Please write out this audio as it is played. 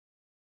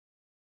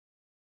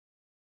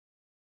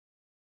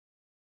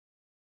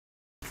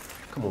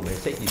Come on, man,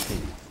 take these seat.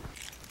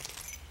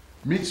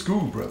 Meet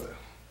school brother.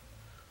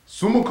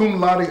 Summa cum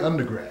laude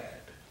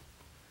undergrad.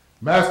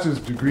 Master's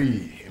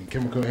degree in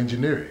chemical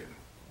engineering.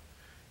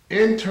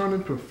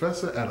 Interning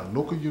professor at a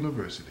local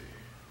university.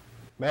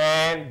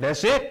 Man,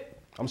 that's it.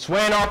 I'm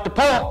swearing off the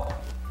pork.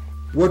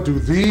 What do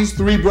these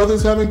three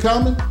brothers have in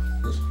common?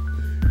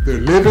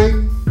 They're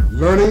living,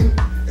 learning,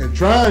 and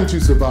trying to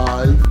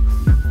survive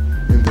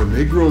in the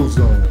Negro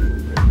zone.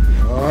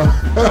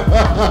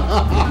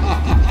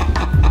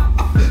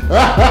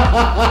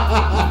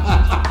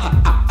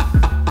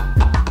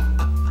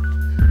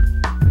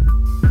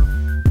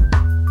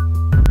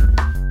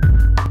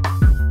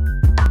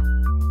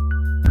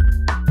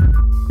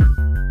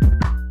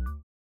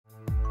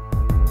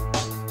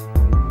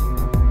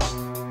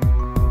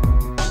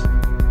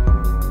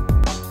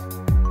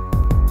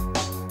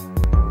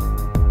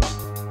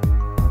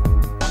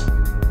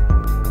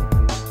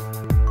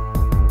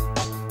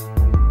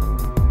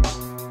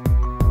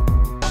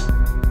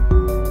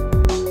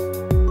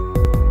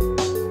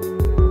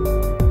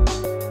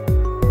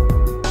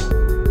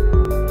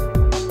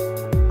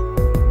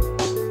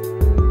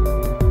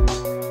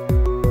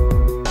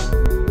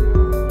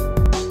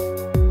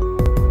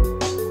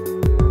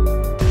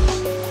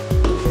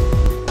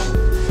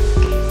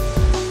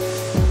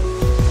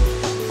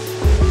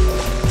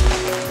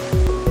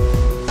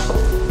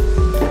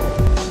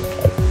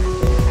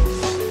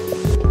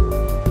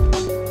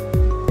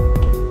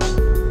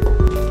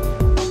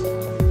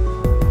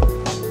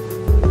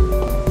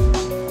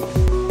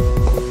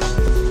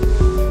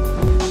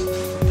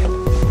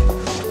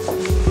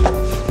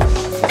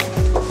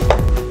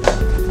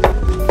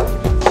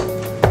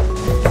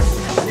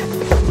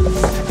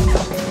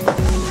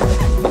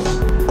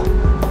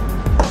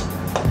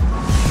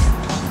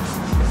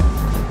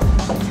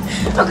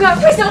 Oh God,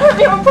 please don't hurt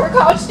me. I'm a poor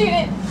college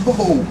student.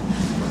 Oh,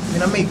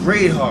 man, I make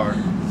grade hard,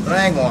 but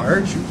I ain't gonna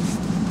hurt you.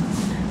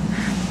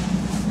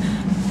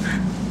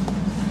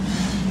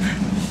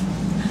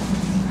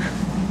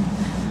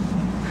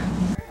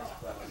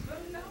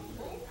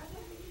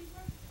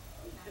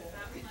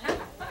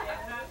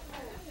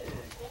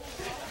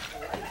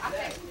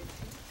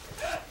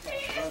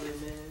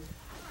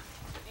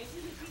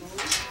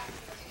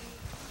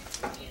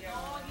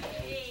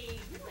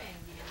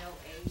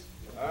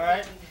 All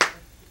right.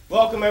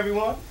 Welcome,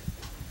 everyone.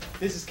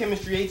 This is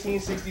Chemistry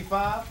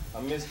 1865.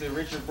 I'm Mr.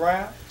 Richard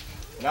Brown,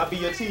 and I'll be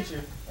your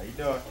teacher. How you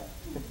doing?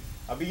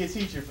 I'll be your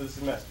teacher for the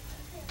semester.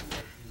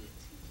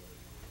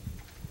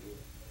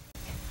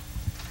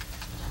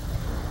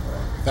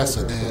 That's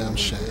a damn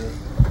shame.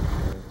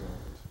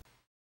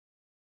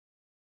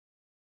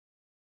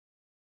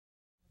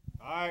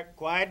 All right,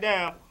 quiet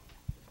down.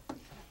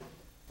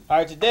 All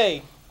right,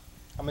 today,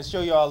 I'm going to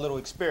show y'all a little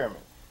experiment.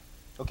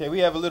 Okay, we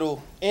have a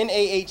little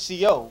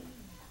NaHCO,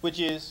 which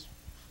is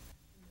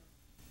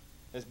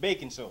that's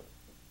baking soda,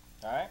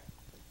 all right?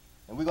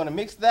 And we're going to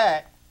mix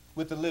that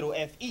with a little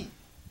Fe,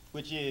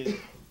 which is,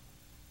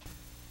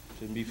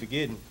 shouldn't be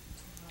forgetting,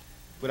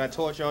 what I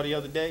taught y'all the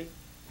other day.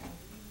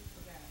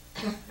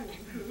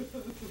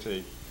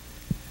 See,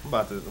 I'm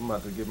about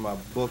to get my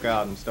book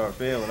out and start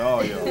failing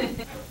all y'all.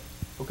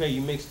 Okay,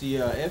 you mix the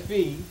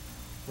Fe,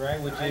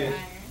 right, which is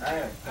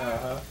iron.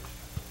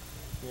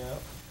 Yeah.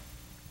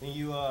 And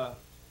you all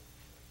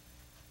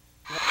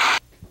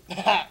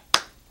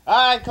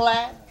right,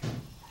 class.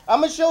 I'm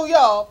gonna show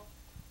y'all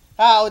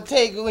how it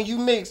takes when you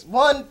mix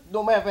one,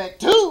 no matter of fact,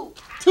 two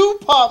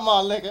part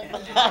malt liquor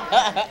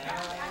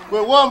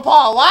with 1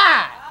 part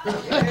wine.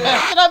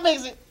 Can I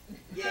mix it?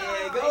 Yeah,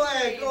 go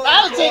ahead, go ahead.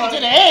 I'm gonna take it to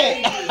the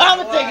head. I'm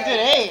gonna take it to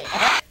the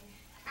head.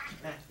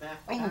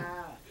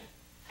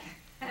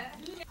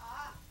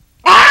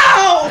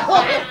 Ow!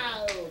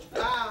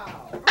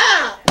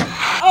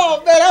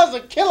 Oh man, that was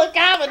a killer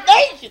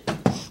combination.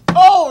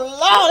 Oh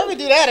Lord, let me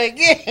do that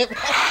again.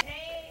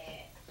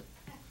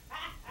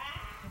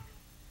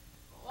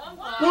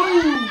 Oh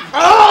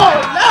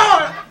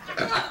Lord!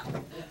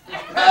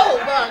 Oh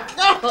my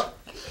God!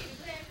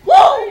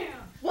 Whoa!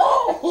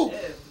 Whoa!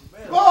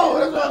 Whoa!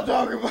 That's what I'm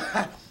talking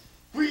about.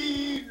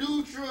 Free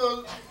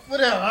neutral,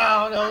 whatever.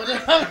 I don't know.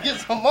 I'm gonna get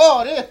some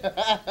more of this.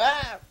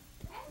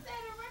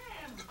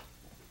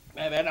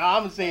 Man,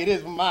 I'm gonna say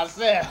this for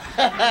myself.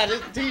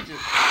 This teacher.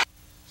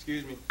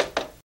 Excuse me.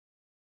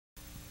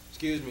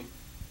 Excuse me.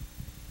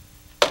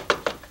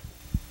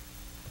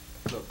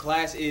 Look,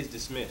 class is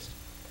dismissed.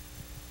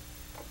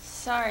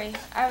 Sorry,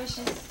 I was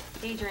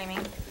just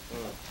daydreaming.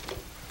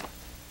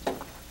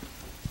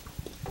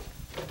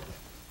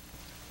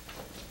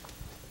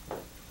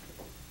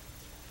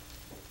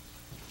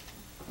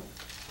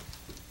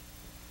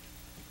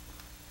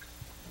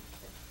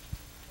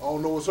 I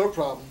don't know what's her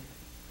problem.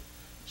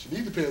 She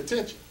needs to pay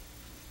attention.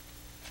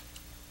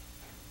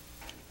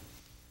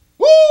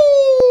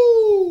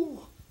 Woo!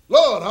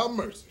 Lord have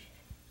mercy.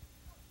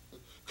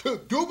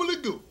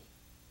 Goobly goo.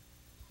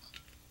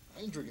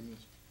 I ain't drinking this.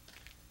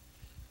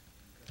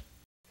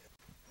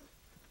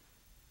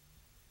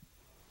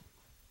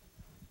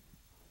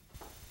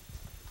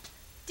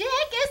 Dick,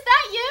 is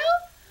that you?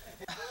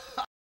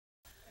 How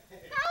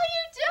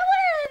you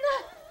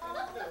doing?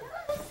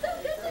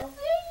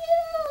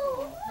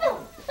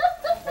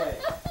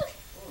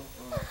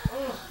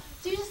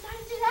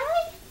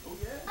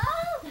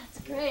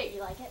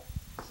 you like it?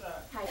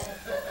 Hi.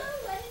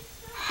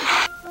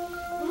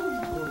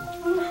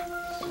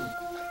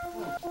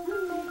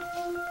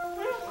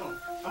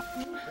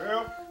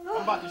 Girl,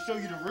 I'm about to show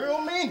you the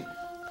real meaning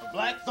of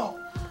black thought.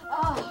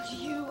 Oh,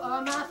 you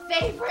are my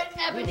favorite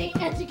ebony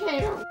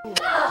educator.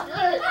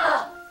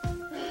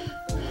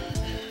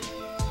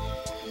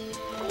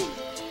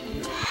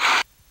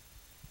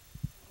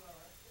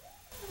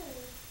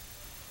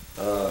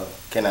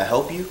 Can I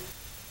help you?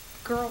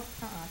 Girl,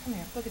 come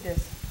here. Look at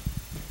this.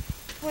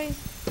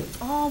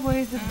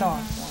 Always the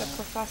dark one. The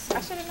professor.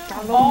 I should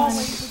have known.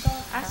 Always the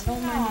dark. I should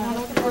have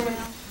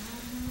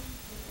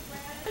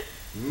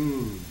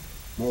known.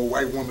 More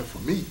white woman for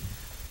me.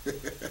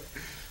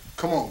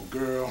 Come on,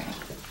 girl.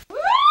 Woo!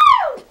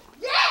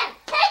 Yeah!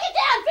 Take it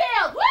down,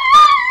 Phil! Woo!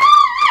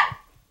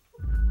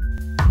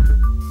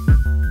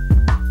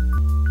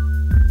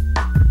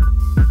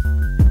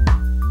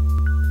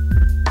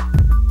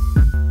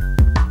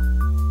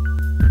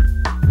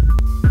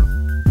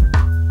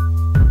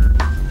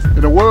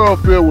 In a world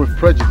filled with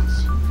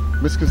prejudice,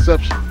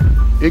 misconception,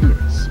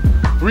 ignorance,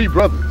 3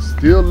 brothers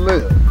still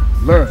live,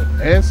 learn,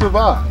 and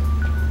survive.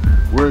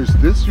 Where is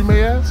this, you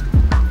may ask?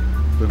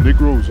 The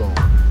Negro Zone.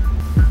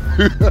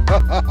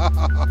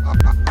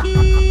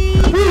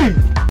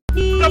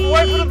 Step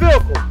away from the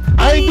vehicle.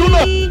 I ain't do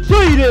nothing.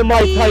 Sure you didn't,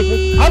 Mike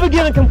Tyson. I've been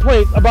getting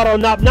complaints about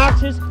an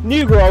obnoxious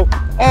Negro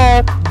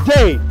all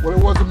day. Well,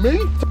 it wasn't me.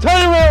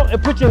 Turn around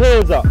and put your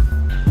hands up.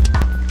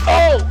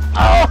 Oh!